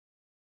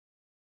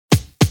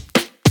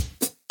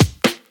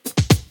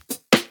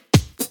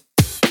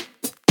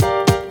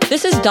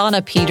This is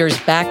Donna Peters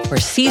back for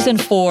Season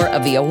 4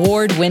 of the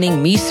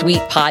award-winning Me Suite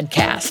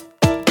podcast.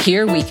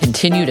 Here we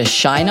continue to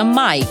shine a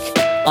mic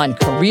on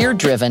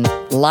career-driven,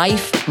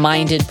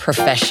 life-minded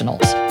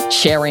professionals,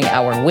 sharing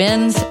our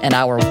wins and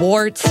our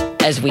warts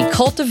as we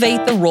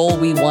cultivate the role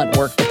we want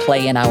work to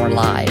play in our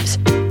lives.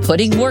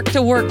 Putting work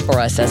to work for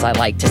us, as I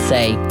like to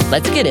say.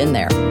 Let's get in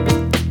there.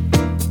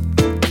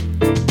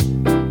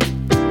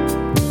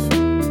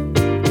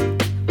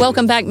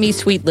 Welcome back, Me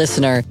Suite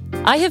listener.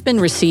 I have been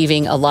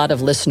receiving a lot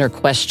of listener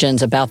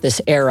questions about this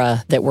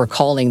era that we're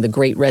calling the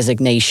Great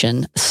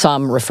Resignation.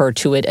 Some refer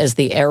to it as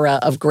the era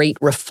of great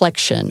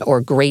reflection or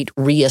great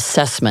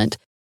reassessment.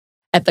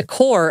 At the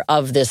core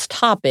of this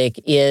topic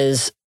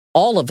is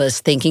all of us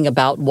thinking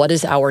about what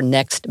is our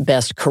next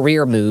best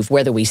career move,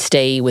 whether we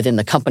stay within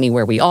the company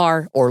where we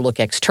are or look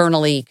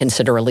externally,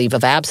 consider a leave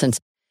of absence.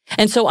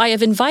 And so I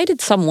have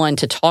invited someone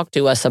to talk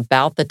to us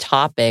about the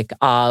topic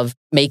of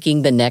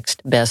making the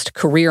next best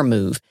career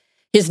move.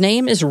 His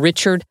name is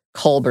Richard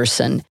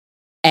Culberson,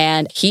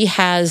 and he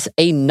has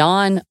a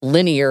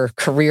non-linear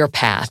career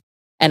path.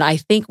 And I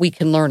think we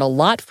can learn a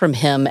lot from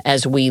him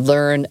as we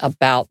learn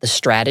about the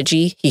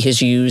strategy he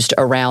has used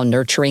around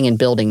nurturing and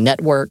building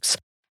networks,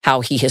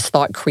 how he has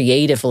thought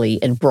creatively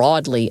and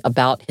broadly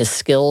about his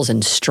skills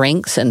and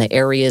strengths and the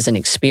areas and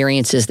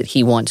experiences that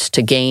he wants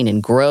to gain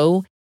and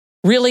grow.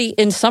 Really,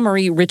 in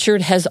summary,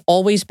 Richard has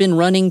always been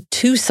running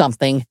to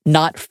something,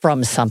 not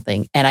from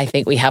something. And I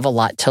think we have a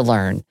lot to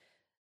learn.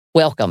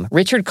 Welcome,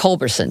 Richard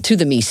Culberson, to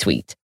the Me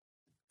Suite.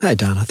 Hi,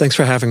 Donna. Thanks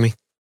for having me.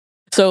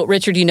 So,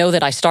 Richard, you know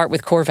that I start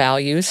with core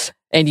values,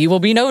 and you will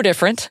be no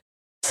different.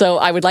 So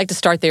I would like to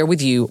start there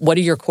with you. What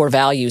are your core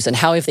values, and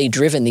how have they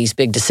driven these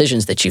big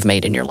decisions that you've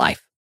made in your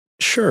life?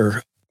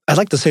 Sure. I'd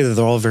like to say that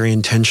they're all very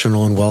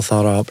intentional and well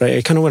thought out, but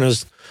I kind of, when I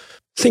was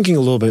thinking a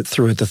little bit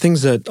through it, the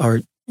things that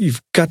are,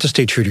 you've got to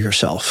stay true to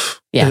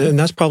yourself. Yeah. And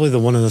that's probably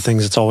one of the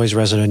things that's always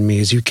resonated in me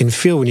is you can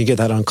feel when you get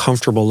that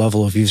uncomfortable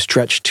level of you've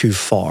stretched too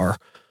far.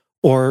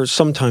 Or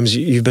sometimes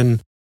you've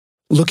been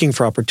looking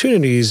for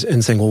opportunities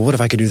and saying, well, what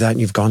if I could do that? And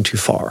you've gone too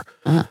far.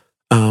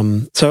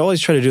 So I always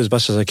try to do as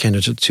best as I can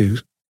to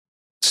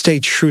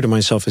stay true to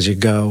myself as you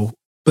go.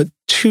 But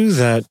to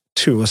that,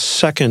 to a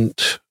second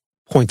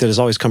point that has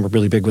always come up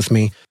really big with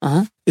me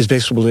is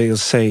basically to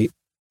say,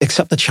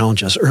 accept the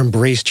challenges or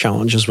embrace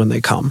challenges when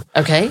they come.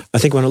 Okay. I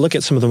think when I look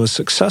at some of the most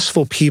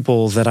successful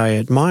people that I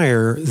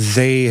admire,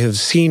 they have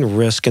seen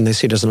risk and they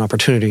see it as an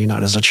opportunity,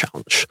 not as a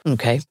challenge.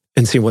 Okay.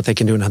 And see what they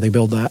can do and how they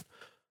build that.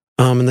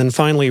 And then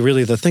finally,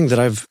 really the thing that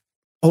I've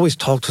always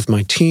talked with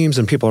my teams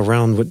and people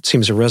around what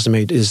seems to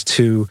resonate is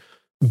to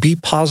be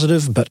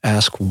positive, but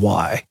ask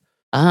why.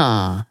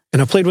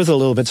 And I played with it a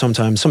little bit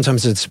sometimes.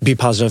 Sometimes it's be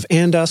positive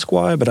and ask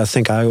why, but I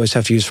think I always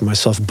have to use for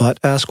myself, but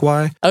ask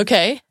why.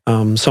 Okay.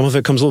 Some of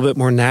it comes a little bit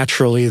more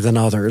naturally than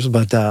others,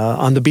 but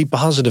on the be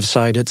positive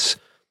side, it's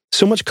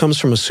so much comes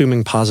from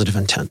assuming positive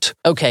intent.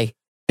 Okay.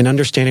 And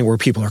understanding where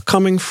people are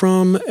coming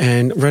from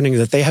and running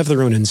that they have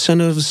their own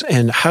incentives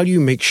and how do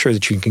you make sure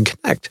that you can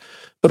connect.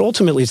 But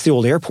ultimately, it's the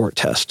old airport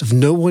test of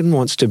no one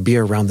wants to be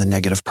around the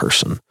negative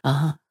person.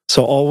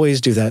 So always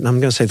do that. And I'm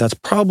going to say that's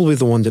probably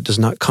the one that does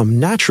not come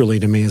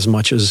naturally to me as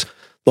much as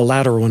the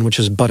latter one, which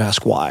is but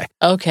ask why.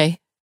 Okay.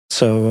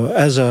 So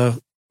as a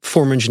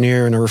former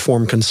engineer and a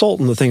reform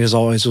consultant, the thing is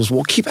always was,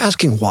 well, keep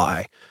asking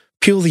why.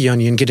 Peel the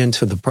onion, get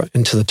into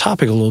the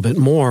topic a little bit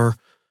more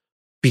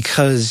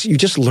because you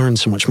just learn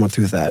so much more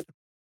through that.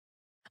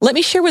 Let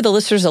me share with the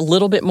listeners a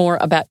little bit more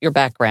about your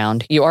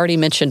background. You already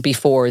mentioned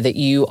before that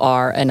you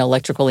are an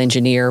electrical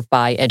engineer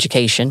by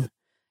education.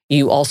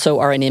 You also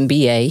are an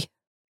MBA.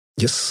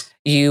 Yes.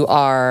 You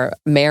are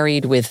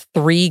married with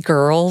 3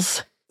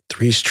 girls.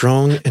 3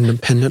 strong,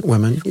 independent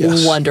women.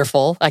 Yes.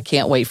 Wonderful. I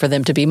can't wait for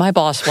them to be my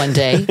boss one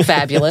day.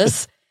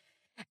 Fabulous.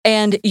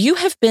 And you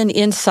have been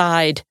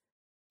inside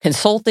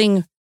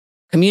consulting,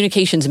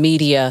 communications,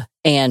 media,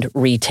 and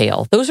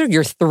retail. Those are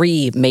your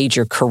 3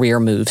 major career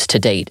moves to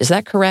date. Is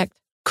that correct?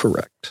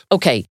 Correct.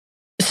 Okay.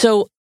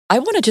 So I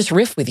want to just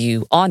riff with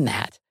you on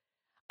that.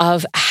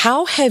 Of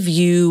how have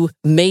you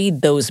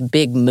made those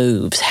big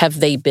moves? Have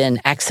they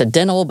been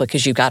accidental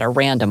because you got a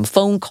random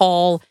phone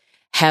call?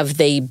 Have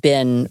they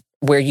been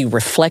where you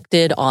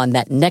reflected on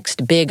that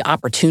next big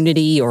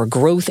opportunity or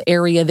growth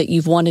area that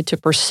you've wanted to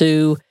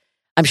pursue?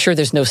 I'm sure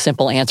there's no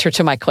simple answer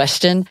to my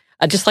question.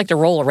 I'd just like to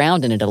roll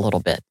around in it a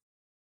little bit.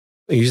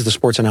 I use the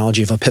sports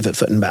analogy of a pivot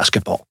foot in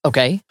basketball.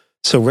 Okay.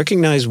 So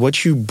recognize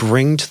what you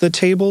bring to the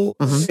table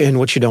and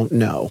what you don't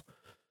know.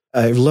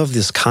 I love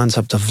this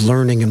concept of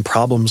learning and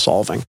problem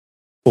solving.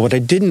 But what I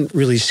didn't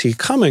really see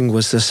coming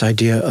was this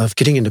idea of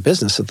getting into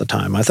business at the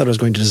time. I thought I was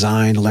going to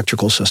design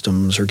electrical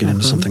systems or get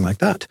into something like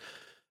that.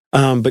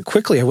 But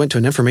quickly, I went to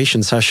an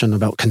information session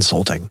about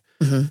consulting.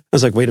 I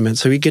was like, wait a minute.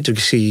 So you get to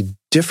see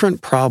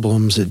different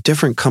problems at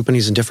different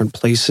companies and different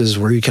places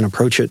where you can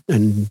approach it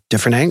in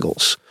different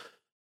angles.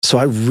 So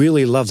I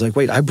really loved, like,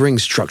 wait, I bring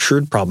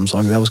structured problem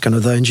solving. That was kind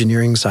of the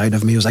engineering side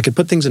of me. Was I could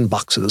put things in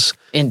boxes.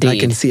 Indeed. And I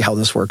can see how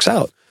this works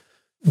out.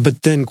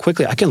 But then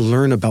quickly, I can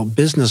learn about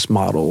business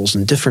models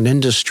and different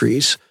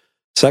industries.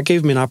 So that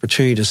gave me an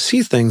opportunity to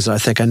see things that I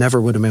think I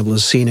never would have been able to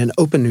see and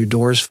open new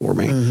doors for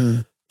me.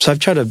 Mm-hmm. So I've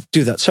tried to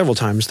do that several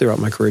times throughout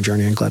my career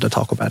journey, and glad to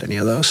talk about any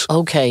of those.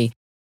 Okay.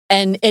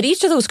 And at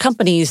each of those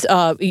companies,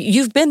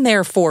 you've been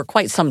there for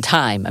quite some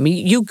time. I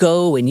mean, you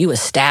go and you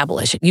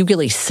establish, you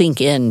really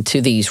sink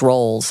into these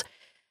roles.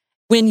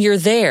 When you're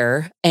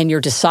there and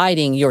you're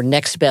deciding your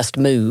next best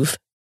move,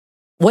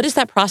 what is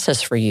that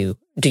process for you?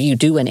 Do you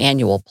do an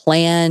annual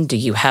plan? Do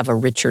you have a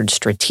Richard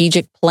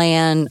strategic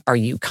plan? Are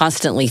you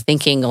constantly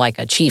thinking like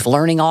a chief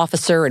learning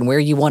officer and where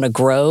you want to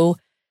grow?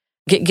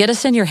 Get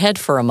us in your head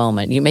for a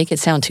moment. You make it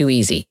sound too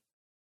easy.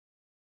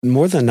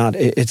 More than not,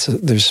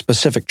 there's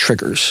specific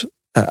triggers,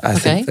 I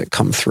think, that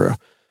come through.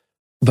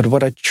 But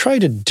what I try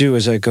to do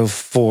is I go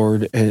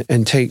forward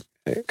and take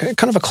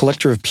kind of a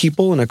collector of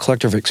people and a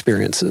collector of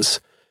experiences.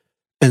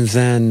 And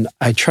then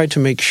I try to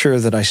make sure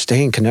that I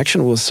stay in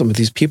connection with some of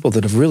these people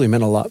that have really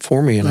meant a lot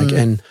for me.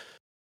 And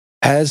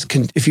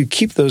if you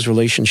keep those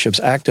relationships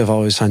active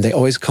all the time, they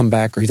always come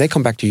back, or they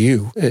come back to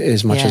you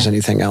as much as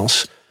anything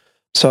else.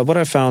 So what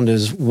I found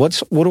is,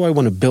 what do I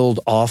want to build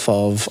off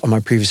of my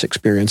previous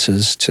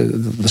experiences, to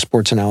the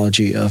sports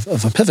analogy of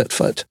a pivot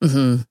foot?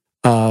 Mm-hmm.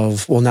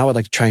 Now I'd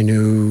like to try a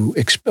new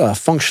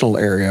functional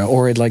area,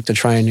 or I'd like to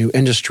try a new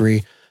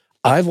industry.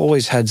 I've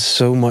always had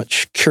so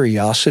much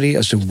curiosity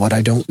as to what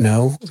I don't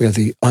know,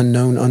 the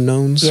unknown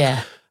unknowns.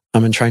 Yeah.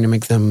 And trying to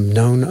make them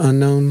known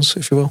unknowns,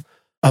 if you will,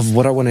 of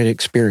what I wanted to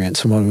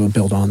experience and what I would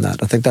build on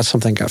that. I think that's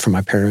something I got from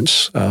my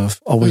parents, of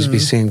always be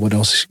seeing what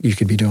else you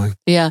could be doing.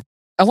 Yeah.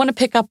 I want to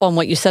pick up on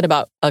what you said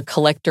about a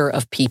collector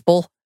of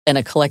people and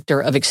a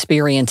collector of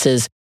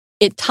experiences.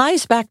 It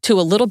ties back to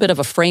a little bit of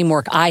a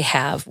framework I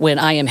have when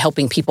I am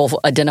helping people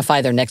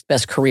identify their next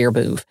best career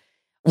move.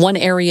 One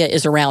area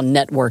is around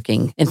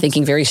networking and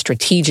thinking very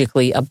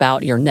strategically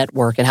about your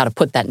network and how to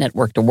put that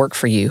network to work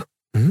for you.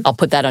 Mm-hmm. I'll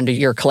put that under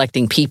your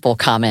collecting people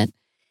comment.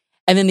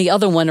 And then the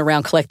other one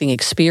around collecting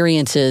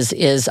experiences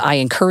is I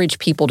encourage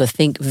people to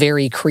think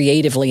very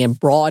creatively and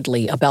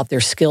broadly about their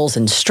skills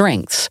and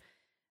strengths,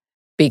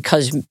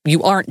 because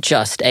you aren't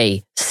just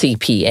a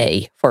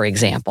CPA, for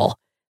example.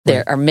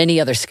 There are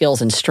many other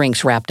skills and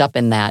strengths wrapped up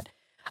in that.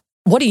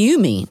 What do you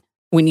mean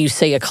when you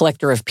say a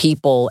collector of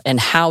people, and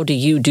how do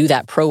you do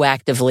that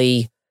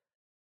proactively?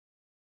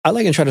 I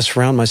like and try to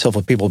surround myself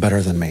with people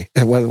better than me.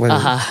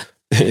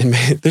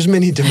 There's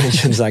many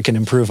dimensions I can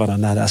improve on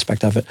that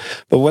aspect of it.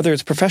 But whether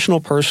it's professional,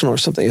 personal, or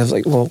something, it's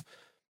like,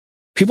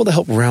 people to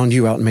help round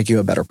you out and make you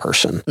a better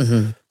person.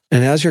 Mm-hmm.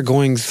 And as you're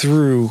going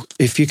through,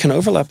 if you can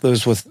overlap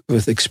those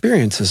with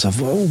experiences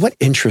of what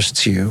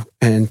interests you,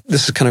 and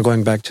this is kind of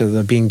going back to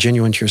the being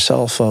genuine to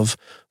yourself of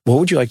what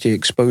would you like to get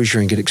exposure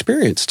and get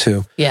experience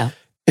to? Yeah.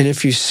 And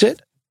if you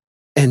sit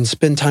and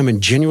spend time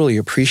and genuinely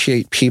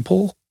appreciate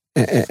people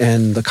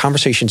and the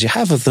conversations you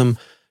have with them,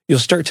 you'll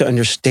start to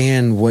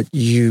understand what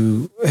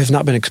you have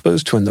not been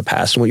exposed to in the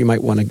past and what you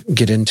might want to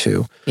get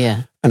into.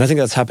 Yeah. And I think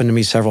that's happened to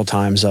me several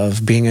times,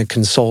 of being a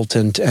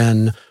consultant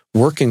and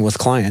working with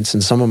clients.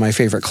 And some of my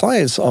favorite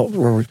clients,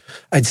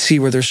 I'd see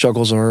where their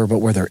struggles are, but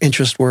where their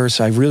interests were.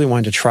 So I really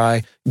wanted to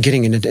try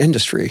getting into the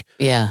industry.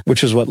 Yeah.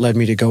 Which is what led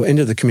me to go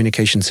into the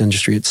communications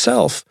industry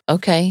itself.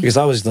 Okay. Because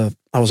I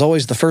was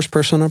always the first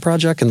person on a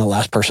project and the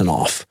last person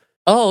off.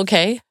 Oh,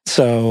 okay.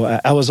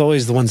 So I was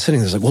always the one sitting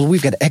there like,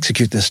 we've got to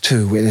execute this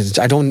too.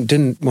 I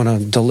didn't want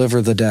to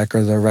deliver the deck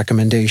or the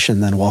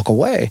recommendation, then walk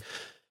away.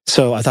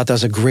 So I thought that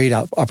was a great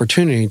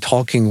opportunity,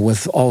 talking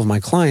with all of my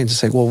clients, to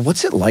say,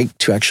 what's it like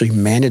to actually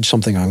manage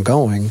something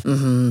ongoing?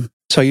 Mm-hmm.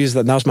 So I used that.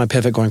 And that was my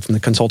pivot, going from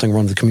the consulting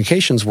world to the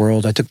communications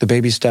world. I took the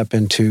baby step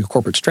into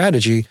corporate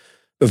strategy,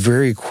 but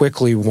very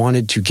quickly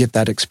wanted to get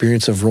that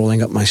experience of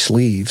rolling up my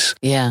sleeves.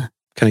 Yeah.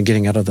 Kind of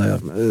getting out of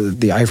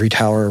the ivory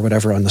tower or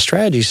whatever on the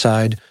strategy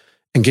side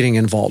and getting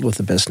involved with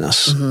the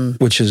business,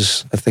 which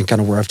is, I think, kind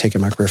of where I've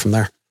taken my career from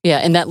there. Yeah.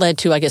 And that led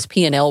to, I guess,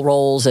 P&L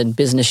roles and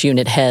business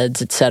unit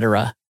heads, et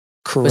cetera.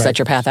 Correct. Was that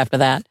your path after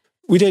that?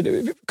 We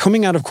did.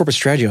 Coming out of corporate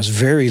strategy, I was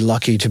very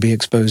lucky to be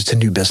exposed to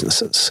new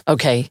businesses.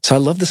 Okay. So I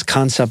love this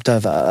concept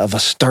of a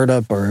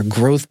startup or a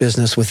growth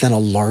business within a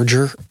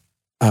larger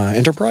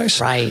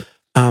enterprise. Right.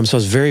 So I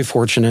was very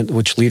fortunate,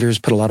 which leaders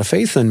put a lot of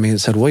faith in me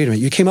and said, wait a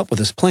minute, you came up with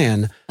this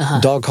plan,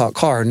 dog caught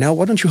car. Now,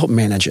 why don't you help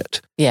manage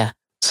it? Yeah.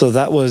 So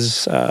that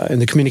was, in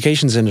the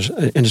communications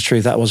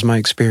industry, that was my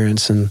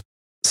experience. And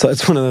so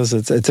it's one of those,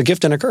 it's a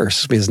gift and a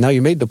curse, because now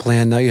you made the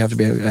plan, now you have to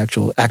be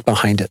act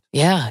behind it.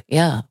 Yeah,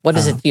 yeah. What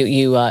is it?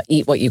 You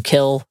eat what you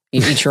kill,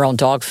 you eat your own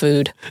dog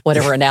food,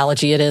 whatever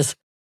analogy it is.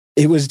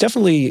 It was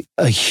definitely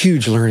a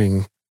huge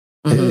learning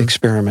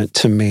experiment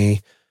to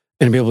me,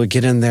 and to be able to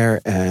get in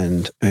there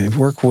and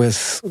work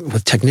with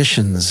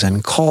technicians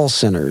and call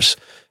centers,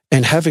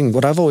 and having,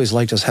 what I've always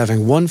liked is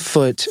having one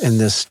foot in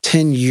this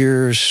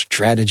 10-year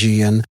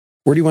strategy and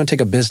where do you want to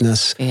take a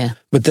business? Yeah.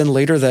 But then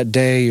later that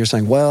day, you're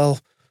saying,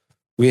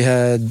 we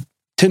had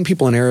 10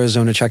 people in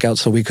Arizona check out,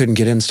 so we couldn't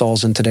get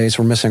installs in today,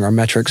 so we're missing our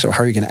metrics. So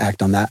how are you going to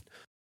act on that?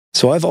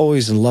 So I've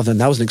always loved it.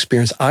 And that was an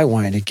experience I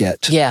wanted to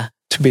get to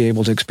be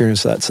able to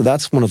experience that. So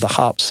that's one of the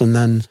hops. And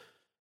then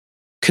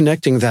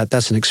connecting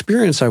that's an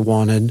experience I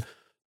wanted,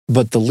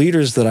 But the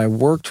leaders that I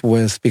worked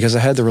with, because I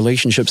had the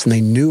relationships and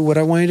they knew what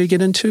I wanted to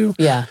get into,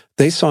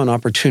 they saw an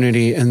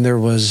opportunity, and there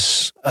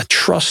was a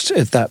trust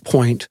at that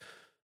point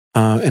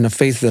and a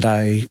faith that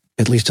I,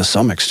 at least to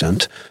some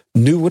extent,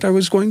 knew what I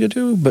was going to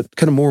do. But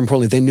kind of more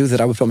importantly, they knew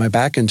that I would put my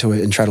back into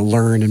it and try to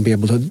learn and be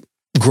able to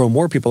grow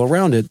more people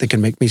around it that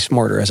can make me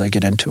smarter as I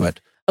get into it.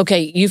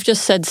 Okay, you've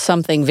just said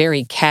something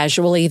very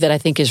casually that I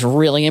think is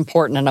really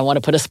important, and I want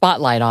to put a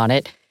spotlight on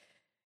it.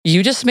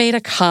 You just made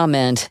a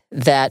comment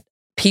that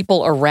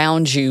people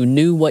around you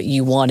knew what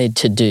you wanted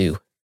to do.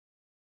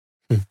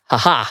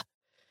 Ha-ha.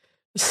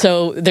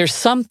 So there's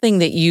something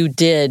that you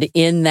did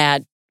in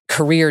that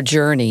career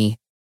journey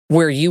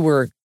where you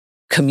were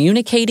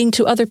communicating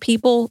to other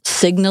people,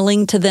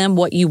 signaling to them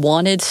what you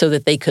wanted so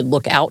that they could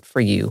look out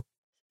for you.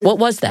 What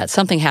was that?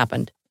 Something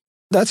happened.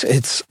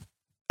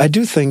 I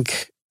do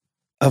think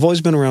I've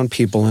always been around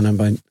people, and I'm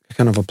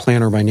kind of a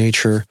planner by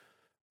nature,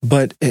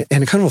 but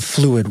in a kind of a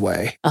fluid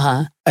way.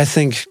 I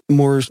think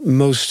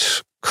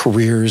most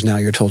careers now,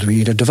 you're told you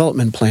need a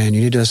development plan,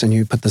 you need this, and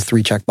you put the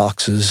 3 check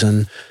boxes,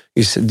 and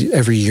you said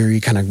every year you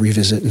kind of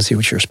revisit and see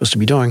what you're supposed to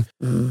be doing.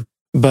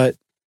 But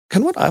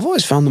kind of what I've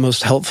always found the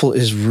most helpful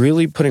is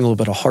really putting a little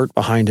bit of heart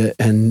behind it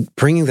and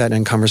bringing that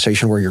in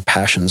conversation where your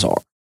passions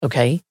are.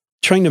 Okay.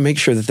 Trying to make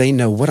sure that they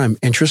know what I'm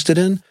interested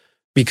in,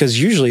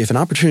 because usually if an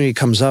opportunity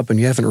comes up and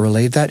you haven't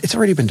relayed that, it's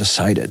already been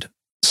decided.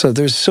 So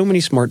there's so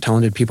many smart,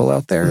 talented people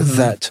out there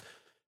that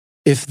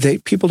if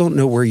people don't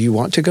know where you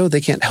want to go,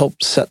 they can't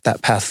help set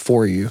that path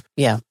for you.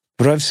 Yeah.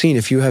 But I've seen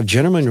if you have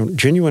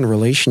genuine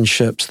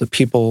relationships, the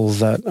people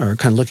that are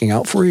kind of looking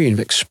out for you and have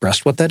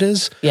expressed what that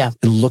is, and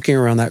looking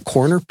around that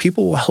corner,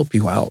 people will help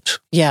you out.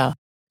 Yeah.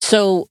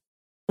 So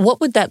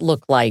what would that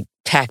look like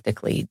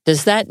tactically?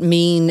 Does that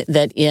mean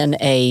that in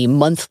a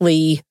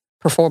monthly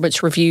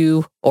performance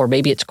review, or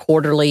maybe it's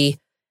quarterly,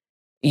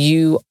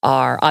 you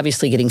are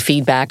obviously getting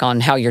feedback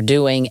on how you're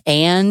doing,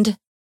 and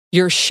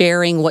you're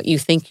sharing what you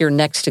think your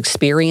next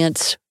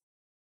experience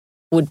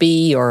would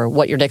be, or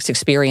what your next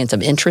experience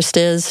of interest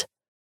is?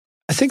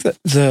 I think that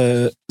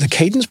the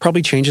cadence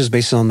probably changes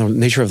based on the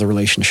nature of the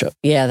relationship.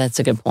 Yeah, that's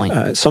a good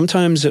point.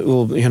 Sometimes it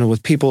will,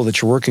 with people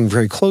that you're working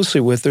very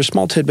closely with, there's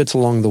small tidbits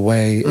along the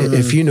way.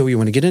 If you know you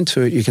want to get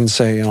into it, you can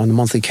say on the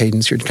monthly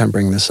cadence, you're kind of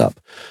bringing this up.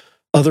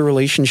 Other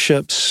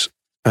relationships,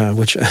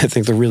 which I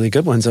think they're really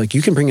good ones, like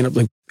you can bring it up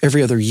like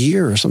every other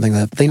year or something,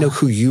 that they know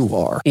who you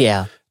are.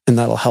 Yeah. And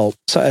that'll help.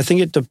 So I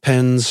think it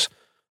depends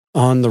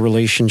on the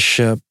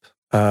relationship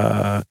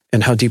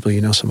and how deeply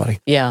you know somebody.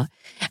 Yeah.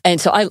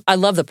 And so I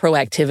love the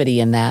proactivity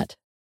in that.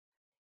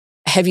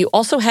 Have you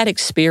also had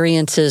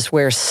experiences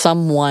where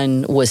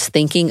someone was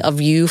thinking of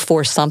you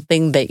for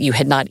something that you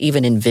had not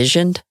even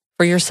envisioned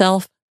for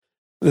yourself?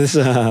 This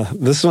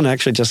one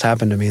actually just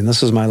happened to me, and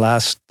this was my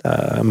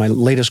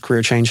latest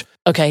career change.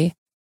 Okay.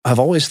 I've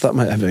always thought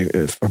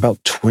for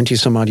about 20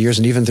 some odd years,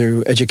 and even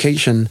through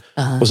education,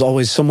 was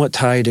always somewhat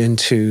tied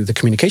into the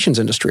communications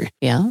industry.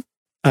 Yeah.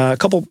 A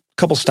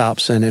couple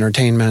stops in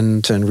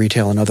entertainment and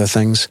retail and other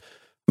things.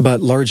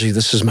 But largely,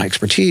 this is my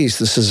expertise.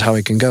 This is how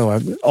I can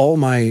go. All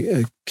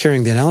my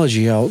carrying the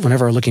analogy out,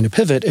 whenever I'm looking to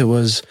pivot, it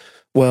was,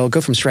 well, go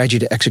from strategy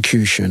to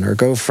execution, or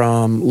go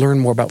from learn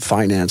more about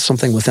finance,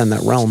 something within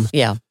that realm.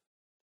 Yeah.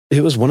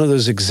 It was one of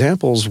those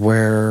examples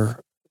where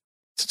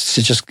it's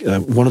just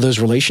one of those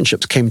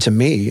relationships came to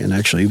me, and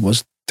actually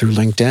was through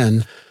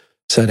LinkedIn,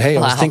 said, hey,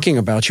 I was thinking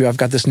about you. I've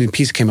got this new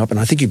piece came up, and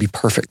I think you'd be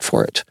perfect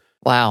for it.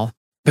 Wow.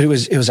 But it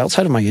was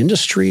outside of my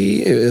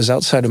industry. It was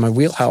outside of my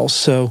wheelhouse.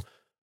 So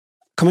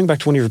coming back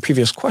to one of your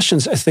previous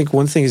questions, I think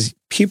one thing is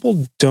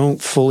people don't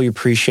fully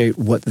appreciate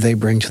what they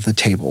bring to the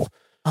table.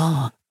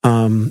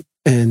 And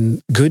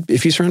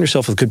if you surround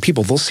yourself with good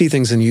people, they'll see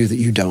things in you that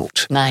you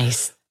don't.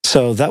 Nice.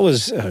 So that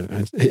was,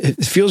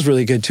 it feels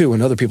really good too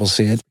when other people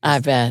see it. I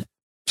bet.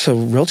 So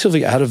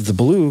relatively out of the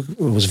blue,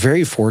 was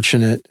very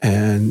fortunate.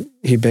 And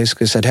he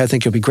basically said, hey, I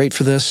think you'll be great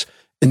for this.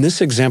 In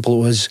this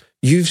example, it was,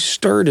 you've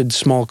started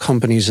small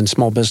companies and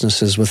small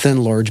businesses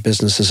within large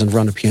businesses and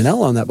run a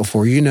P&L on that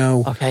before. You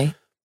know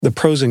the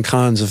pros and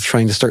cons of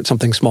trying to start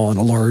something small in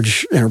a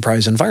large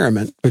enterprise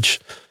environment, which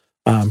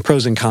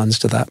pros and cons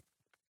to that.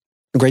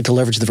 Great to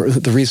leverage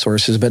the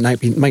resources, but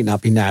might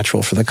not be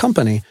natural for the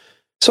company.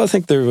 So I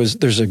think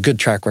there's a good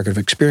track record of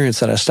experience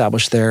that I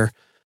established there.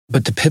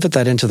 But to pivot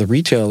that into the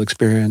retail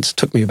experience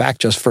took me back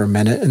just for a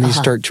minute. And you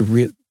start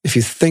to, if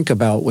you think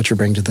about what you're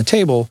bringing to the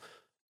table,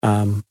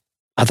 I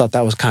thought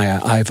that was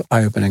kind of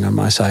eye-opening on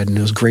my side. And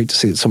it was great to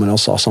see that someone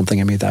else saw something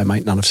in me that I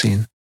might not have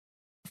seen.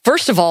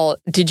 First of all,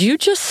 did you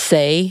just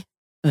say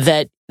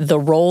that the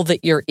role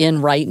that you're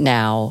in right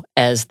now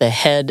as the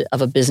head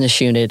of a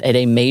business unit at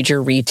a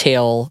major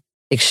retail,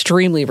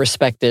 extremely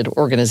respected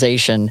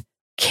organization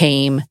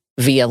came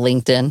via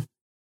LinkedIn?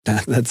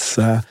 That's,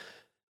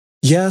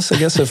 yes, I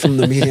guess so from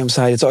the medium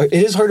side. It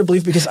is hard to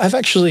believe because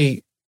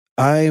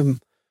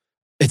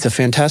it's a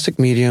fantastic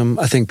medium.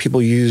 I think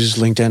people use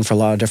LinkedIn for a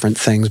lot of different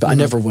things, but I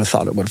never would have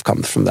thought it would have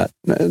come from that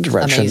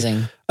direction.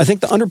 Amazing. I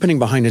think the underpinning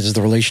behind it is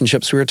the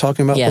relationships we were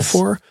talking about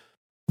before.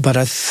 But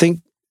I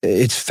think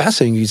it's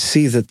fascinating. You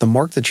see that the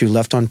mark that you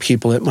left on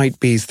people, it might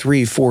be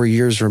 3-4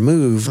 years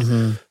removed.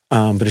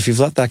 But if you've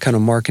left that kind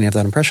of mark and you have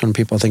that impression on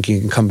people, I think you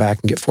can come back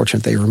and get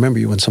fortunate they remember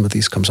you when some of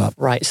these comes up.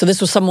 Right. So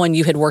this was someone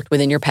you had worked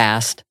with in your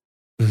past.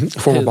 A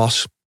former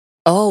boss.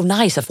 Oh,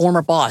 nice. A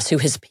former boss who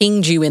has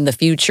pinged you in the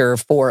future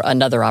for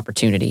another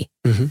opportunity.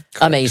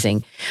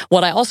 Amazing.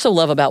 What I also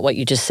love about what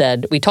you just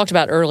said, we talked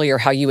about earlier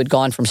how you had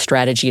gone from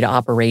strategy to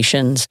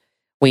operations.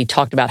 We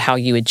talked about how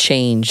you had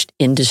changed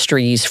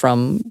industries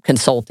from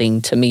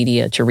consulting to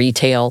media to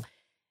retail.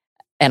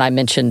 And I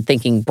mentioned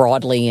thinking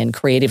broadly and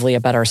creatively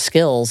about our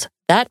skills.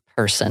 That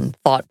person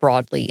thought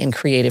broadly and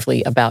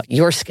creatively about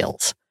your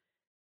skills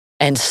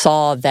and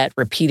saw that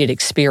repeated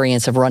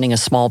experience of running a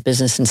small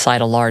business inside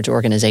a large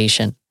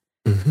organization.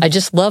 I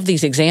just love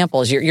these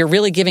examples. You're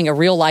really giving a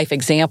real life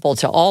example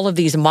to all of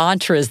these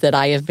mantras that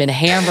I have been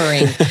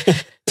hammering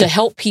to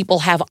help people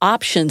have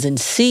options and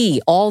see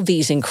all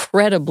these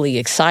incredibly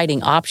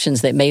exciting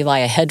options that may lie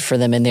ahead for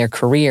them in their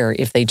career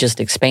if they just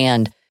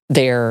expand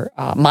their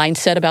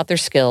mindset about their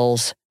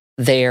skills,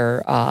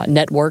 their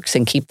networks,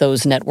 and keep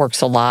those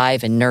networks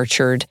alive and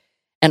nurtured.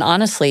 And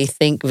honestly,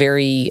 think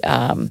very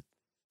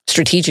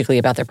strategically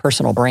about their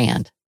personal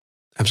brand.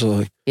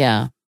 Absolutely.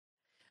 Yeah.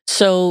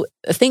 So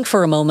think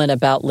for a moment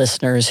about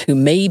listeners who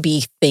may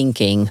be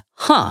thinking,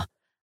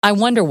 I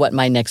wonder what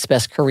my next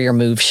best career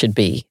move should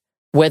be,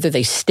 whether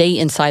they stay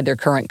inside their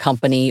current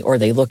company or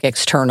they look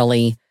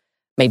externally.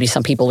 Maybe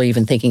some people are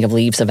even thinking of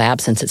leaves of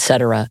absence,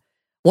 etc.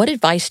 What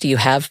advice do you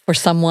have for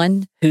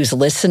someone who's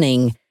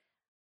listening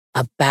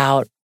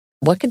about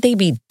what could they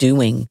be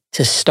doing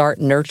to start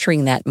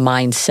nurturing that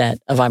mindset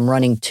of I'm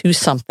running to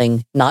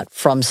something, not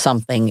from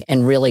something,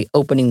 and really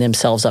opening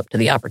themselves up to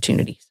the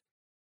opportunities?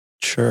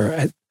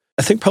 Sure.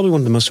 I think probably one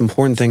of the most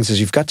important things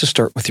is you've got to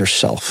start with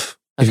yourself.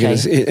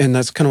 Okay. And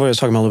that's kind of what I was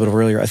talking about a little bit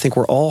earlier. I think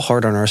we're all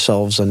hard on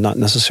ourselves and not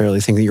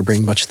necessarily think that you're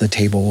bringing much to the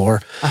table.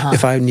 Or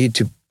if I need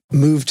to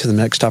move to the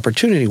next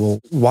opportunity, well,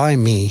 why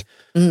me?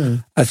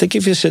 I think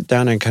if you sit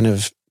down and kind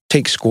of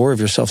take score of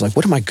yourself, like,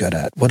 what am I good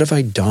at? What have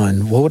I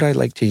done? What would I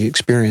like to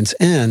experience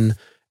in?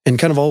 And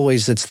kind of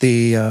always it's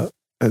the,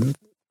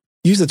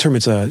 use the term,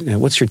 it's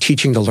what's your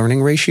teaching to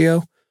learning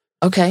ratio?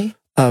 Okay.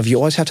 You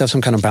always have to have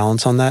some kind of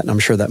balance on that. And I'm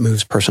sure that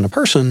moves person to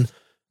person,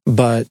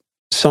 but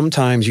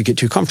sometimes you get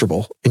too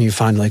comfortable and you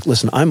find like,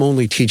 listen, I'm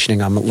only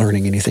teaching, I'm not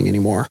learning anything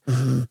anymore,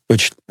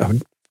 which I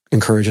would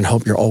encourage and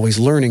hope you're always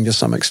learning to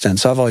some extent.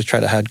 So I've always tried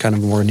to have kind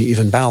of more an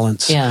even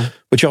balance,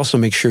 but you also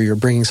make sure you're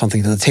bringing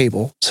something to the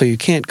table. So you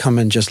can't come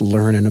and just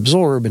learn and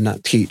absorb and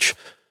not teach.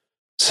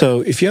 So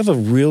if you have a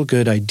real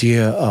good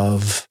idea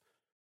of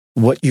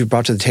what you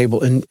brought to the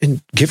table and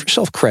give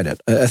yourself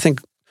credit, I think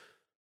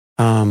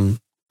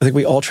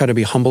we all try to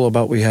be humble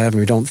about what we have and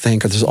we don't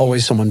think there's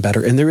always someone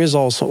better. And there is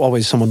also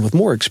always someone with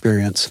more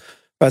experience.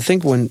 But I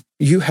think when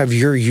you have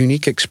your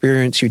unique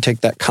experience, you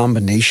take that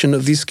combination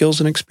of these skills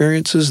and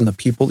experiences and the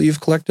people that you've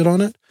collected on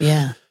it,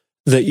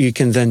 that you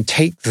can then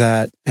take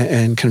that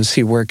and kind of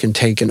see where it can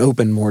take and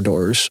open more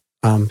doors.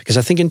 Because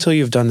I think until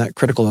you've done that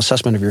critical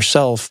assessment of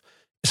yourself,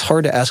 it's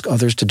hard to ask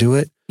others to do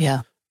it.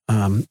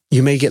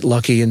 You may get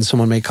lucky and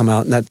someone may come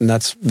out and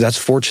that's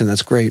fortune,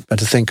 that's great. But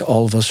to think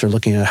all of us are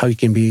looking at how you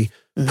can be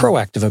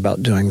proactive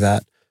about doing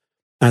that.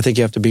 And I think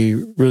you have to be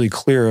really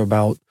clear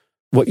about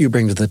what you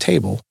bring to the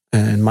table.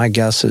 And my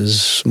guess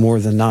is more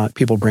than not,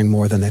 people bring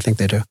more than they think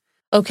they do.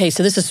 Okay,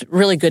 so this is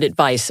really good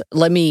advice.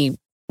 Let me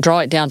draw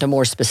it down to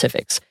more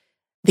specifics.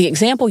 The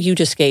example you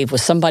just gave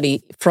was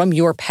somebody from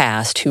your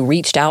past who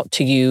reached out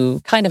to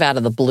you kind of out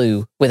of the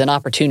blue with an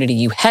opportunity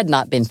you had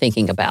not been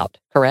thinking about,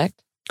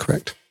 correct?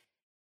 Correct.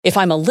 If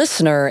I'm a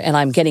listener and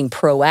I'm getting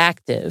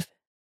proactive,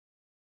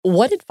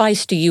 what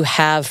advice do you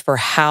have for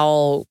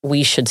how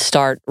we should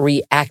start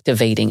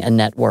reactivating a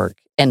network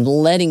and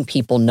letting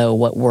people know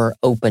what we're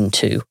open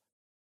to?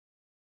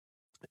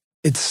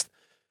 It's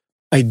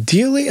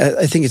ideally,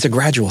 I think it's a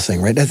gradual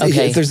thing, right?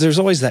 Okay. There's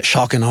always that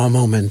shock and awe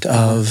moment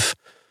of,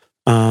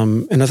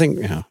 and I think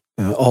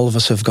all of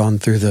us have gone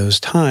through those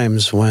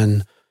times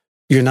when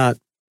you're not,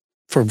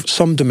 for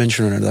some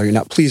dimension or another, you're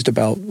not pleased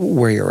about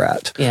where you're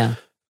at.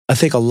 I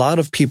think a lot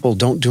of people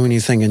don't do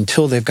anything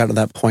until they've got to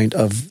that point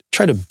of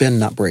try to bend,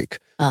 not break.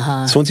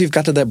 So once you've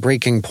got to that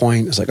breaking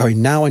point, it's like, all right,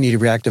 now I need to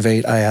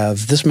reactivate. I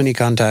have this many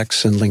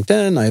contacts in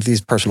LinkedIn. I have these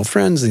personal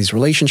friends, these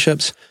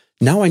relationships.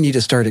 Now I need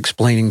to start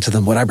explaining to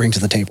them what I bring to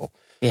the table.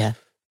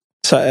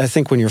 So I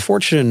think when you're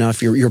fortunate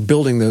enough, you're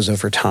building those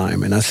over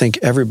time. And I think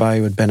everybody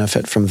would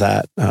benefit from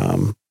that.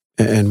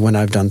 And when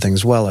I've done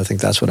things well, I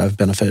think that's what I've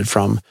benefited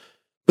from.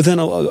 But then,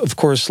 of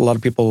course, a lot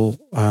of people,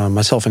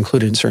 myself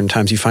included, in certain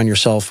times, you find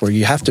yourself where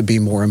you have to be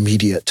more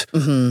immediate.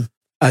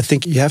 I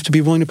think you have to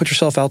be willing to put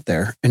yourself out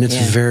there, and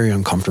it's very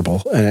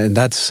uncomfortable. And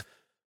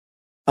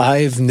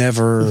I've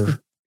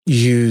never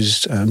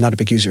used, I'm not a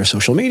big user of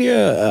social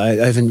media.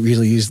 I haven't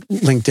really used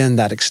LinkedIn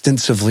that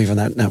extensively on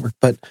that network,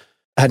 but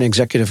I had an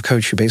executive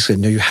coach who basically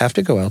said, no, you have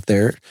to go out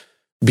there,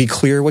 be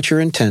clear what your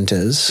intent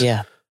is.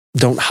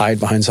 Don't hide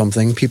behind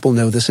something. People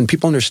know this and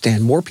people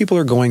understand. More people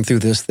are going through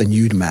this than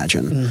you'd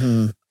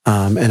imagine.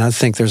 And I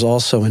think there's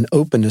also an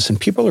openness and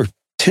people are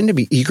tend to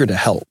be eager to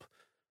help.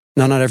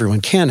 Now, not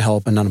everyone can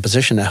help and not in a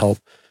position to help,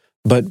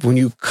 but when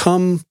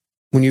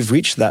you've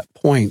reached that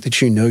point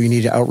that you know you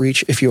need to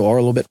outreach, if you are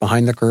a little bit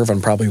behind the curve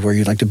on probably where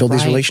you'd like to build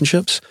these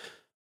relationships,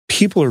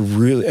 people are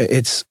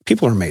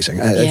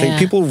amazing. I think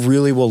people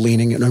really will lean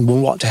in and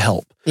will want to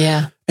help.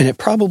 Yeah. And it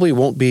probably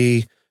won't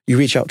be you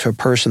reach out to a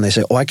person, they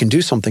say, oh, I can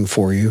do something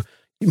for you.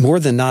 More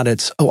than not,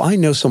 it's, oh, I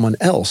know someone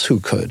else who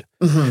could.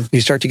 Mm-hmm.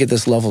 You start to get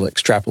this level of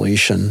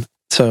extrapolation.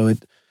 So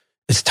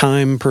it's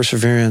time,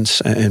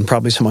 perseverance, and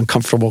probably some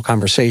uncomfortable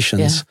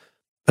conversations. Yeah.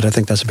 But I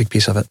think that's a big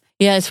piece of it.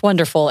 Yeah, it's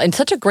wonderful. And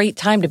such a great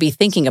time to be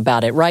thinking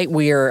about it, right?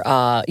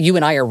 You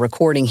and I are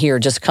recording here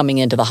just coming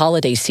into the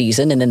holiday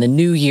season, and then the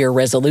New Year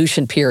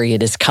resolution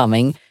period is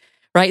coming,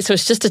 right? So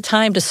it's just a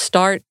time to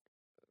start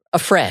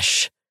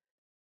afresh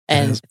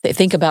and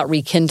think about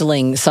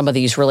rekindling some of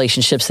these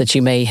relationships that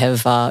you may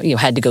have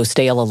had to go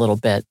stale a little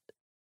bit.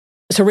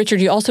 So Richard,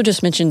 you also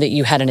just mentioned that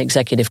you had an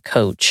executive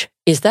coach.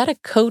 Is that a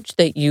coach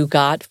that you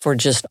got for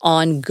just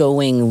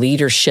ongoing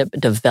leadership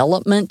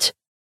development?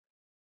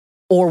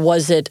 Or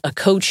was it a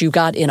coach you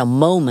got in a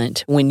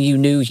moment when you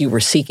knew you were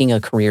seeking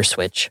a career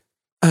switch?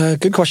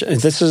 Good question.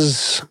 This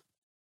is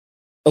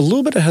a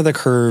little bit ahead of the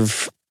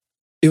curve.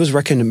 It was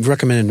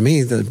recommended to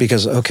me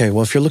because, okay,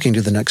 well, if you're looking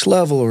to the next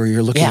level or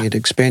you're looking at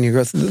expanding your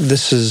growth,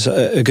 this is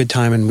a good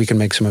time and we can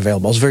make some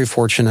available. I was very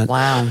fortunate.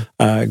 Wow.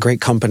 Great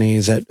company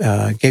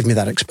that gave me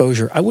that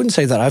exposure. I wouldn't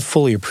say that I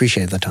fully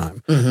appreciated the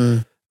time.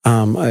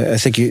 Mm-hmm. I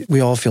think we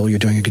all feel you're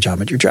doing a good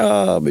job at your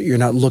job. You're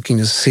not looking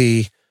to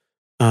see...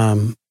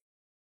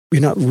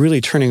 you're not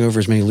really turning over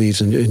as many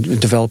leaves and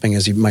developing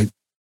as you might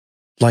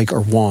like or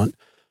want.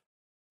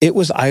 It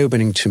was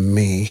eye-opening to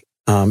me.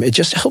 It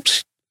just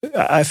helps.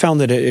 I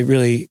found that it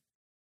really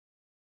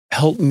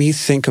helped me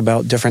think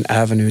about different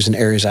avenues and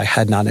areas I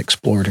had not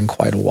explored in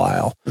quite a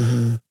while.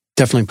 Mm-hmm.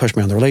 Definitely pushed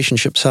me on the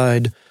relationship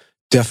side.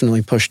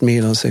 Definitely pushed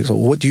me to say, so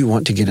what do you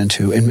want to get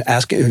into? And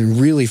asking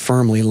and really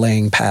firmly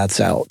laying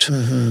paths out.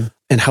 Mm-hmm.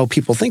 And how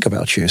people think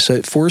about you. So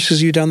it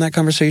forces you down that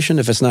conversation.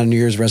 If it's not a New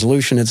Year's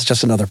resolution, it's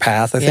just another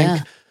path, I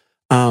think.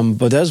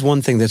 But that's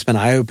one thing that's been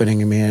eye-opening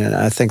to me, and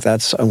I think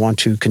I want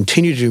to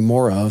continue to do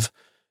more of.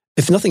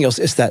 If nothing else,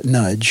 it's that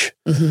nudge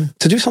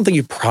to do something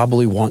you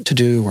probably want to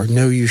do or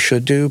know you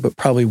should do, but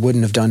probably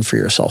wouldn't have done for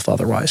yourself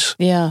otherwise.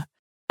 Yeah.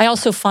 I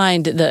also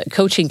find that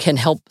coaching can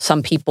help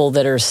some people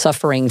that are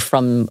suffering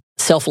from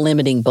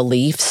self-limiting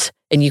beliefs.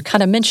 And you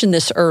kind of mentioned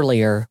this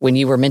earlier when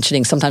you were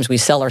mentioning sometimes we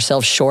sell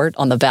ourselves short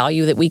on the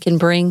value that we can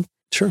bring.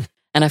 Sure.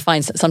 And I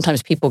find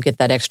sometimes people get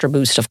that extra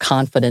boost of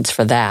confidence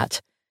for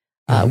that.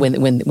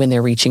 When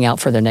they're reaching out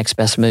for their next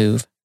best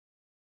move.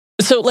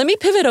 So let me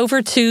pivot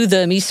over to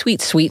the Me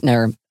Sweet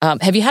Sweetener.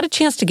 Have you had a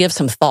chance to give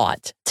some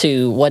thought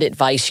to what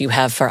advice you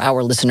have for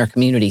our listener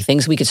community,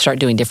 things we could start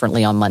doing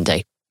differently on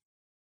Monday?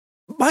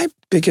 My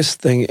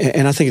biggest thing,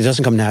 and I think it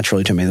doesn't come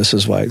naturally to me, this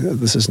is why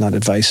this is not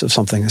advice of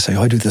something I say,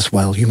 oh, I do this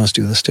well, you must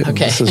do this too.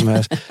 Okay. This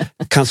is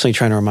constantly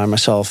trying to remind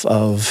myself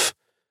of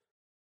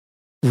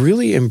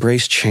really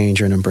embrace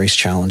change and embrace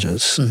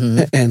challenges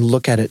and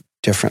look at it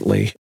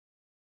differently.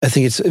 I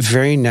think it's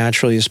very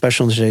naturally,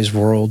 especially in today's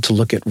world, to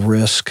look at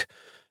risk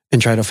and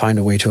try to find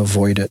a way to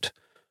avoid it.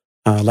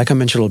 Like I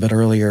mentioned a little bit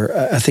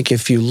earlier, I think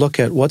if you look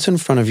at what's in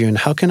front of you and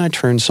how can I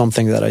turn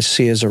something that I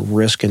see as a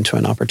risk into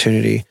an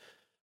opportunity,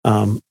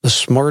 the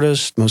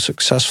smartest, most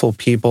successful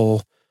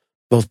people,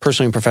 both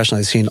personally and professionally,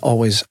 I've seen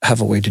always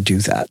have a way to do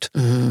that.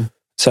 Mm-hmm.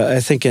 So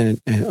I think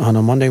on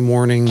a Monday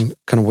morning,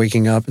 kind of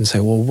waking up and say,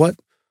 well,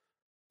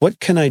 what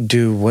can I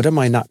do? What am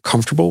I not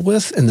comfortable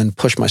with? And then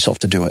push myself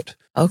to do it.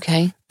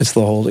 Okay. It's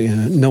the whole,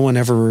 no one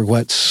ever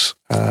regrets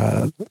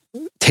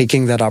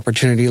taking that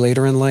opportunity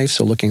later in life.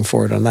 So looking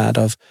forward on that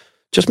of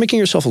just making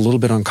yourself a little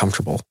bit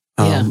uncomfortable.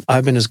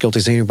 I've been as guilty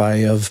as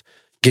anybody of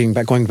going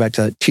back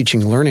to that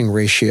teaching-learning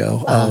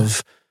ratio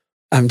of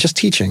I'm just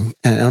teaching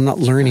and I'm not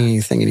learning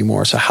anything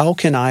anymore. So how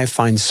can I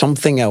find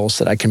something else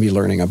that I can be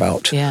learning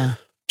about? Yeah.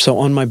 So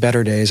on my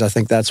better days, I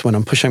think that's when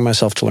I'm pushing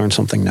myself to learn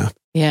something new.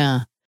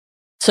 Yeah.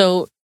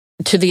 So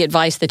to the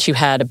advice that you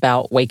had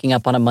about waking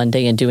up on a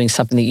Monday and doing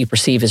something that you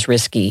perceive as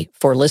risky,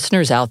 for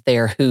listeners out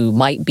there who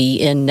might be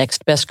in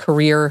next best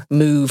career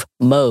move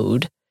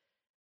mode,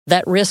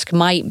 that risk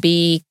might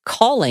be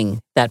calling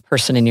that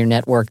person in your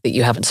network that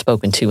you haven't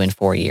spoken to in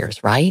 4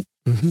 years, right?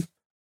 Mm-hmm.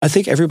 I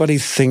think everybody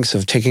thinks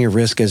of taking a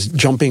risk as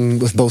jumping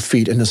with both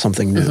feet into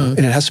something new, and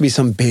it has to be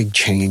some big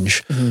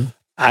change. Mm-hmm.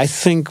 I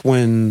think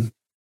when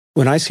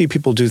I see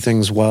people do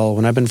things well,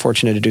 when I've been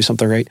fortunate to do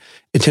something right,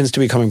 it tends to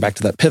be coming back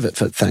to that pivot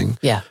foot thing.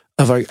 Yeah.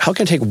 Of like, how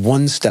can I take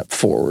one step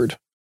forward?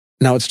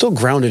 Now, it's still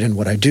grounded in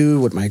what I do,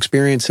 what my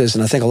experience is,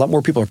 and I think a lot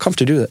more people are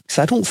comfortable to do that. Because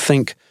I don't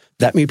think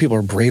that many people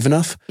are brave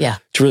enough to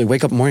really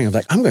wake up in the morning and be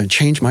like, I'm going to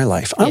change my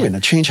life. I'm going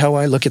to change how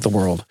I look at the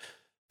world.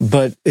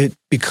 But it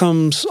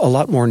becomes a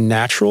lot more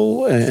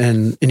natural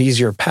and an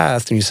easier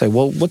path. And you say,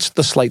 well, what's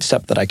the slight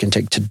step that I can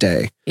take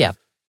today? Yeah.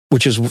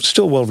 Which is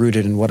still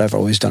well-rooted in what I've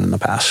always done in the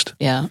past.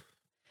 Yeah.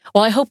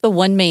 Well, I hope the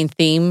one main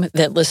theme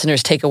that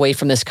listeners take away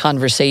from this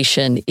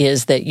conversation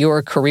is that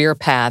your career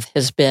path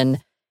has been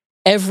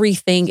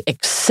everything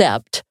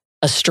except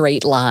a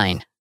straight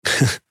line.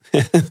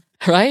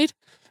 Right?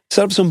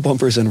 Set up some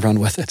bumpers and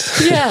run with it.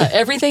 Yeah,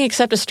 everything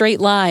except a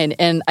straight line.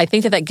 And I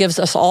think that gives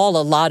us all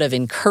a lot of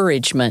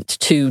encouragement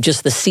to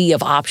just the sea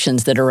of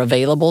options that are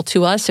available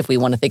to us if we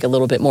want to think a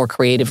little bit more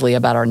creatively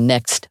about our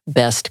next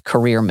best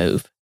career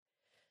move.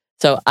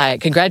 So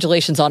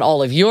congratulations on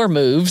all of your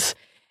moves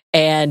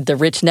and the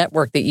rich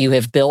network that you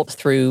have built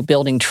through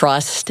building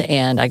trust.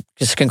 And I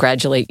just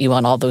congratulate you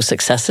on all those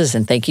successes.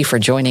 And thank you for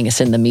joining us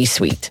in the Me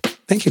Suite.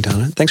 Thank you,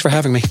 Donna. Thanks for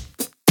having me.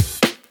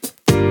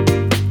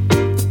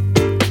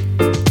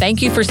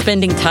 Thank you for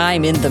spending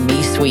time in the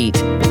Me Suite.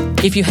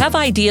 If you have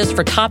ideas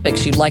for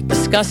topics you'd like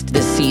discussed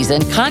this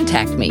season,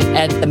 contact me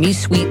at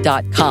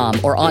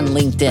themesuite.com or on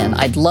LinkedIn.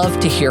 I'd love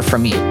to hear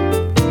from you.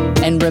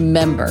 And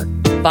remember,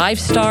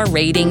 5-star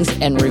ratings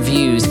and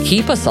reviews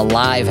keep us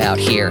alive out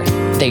here.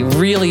 They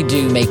really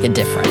do make a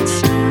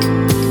difference.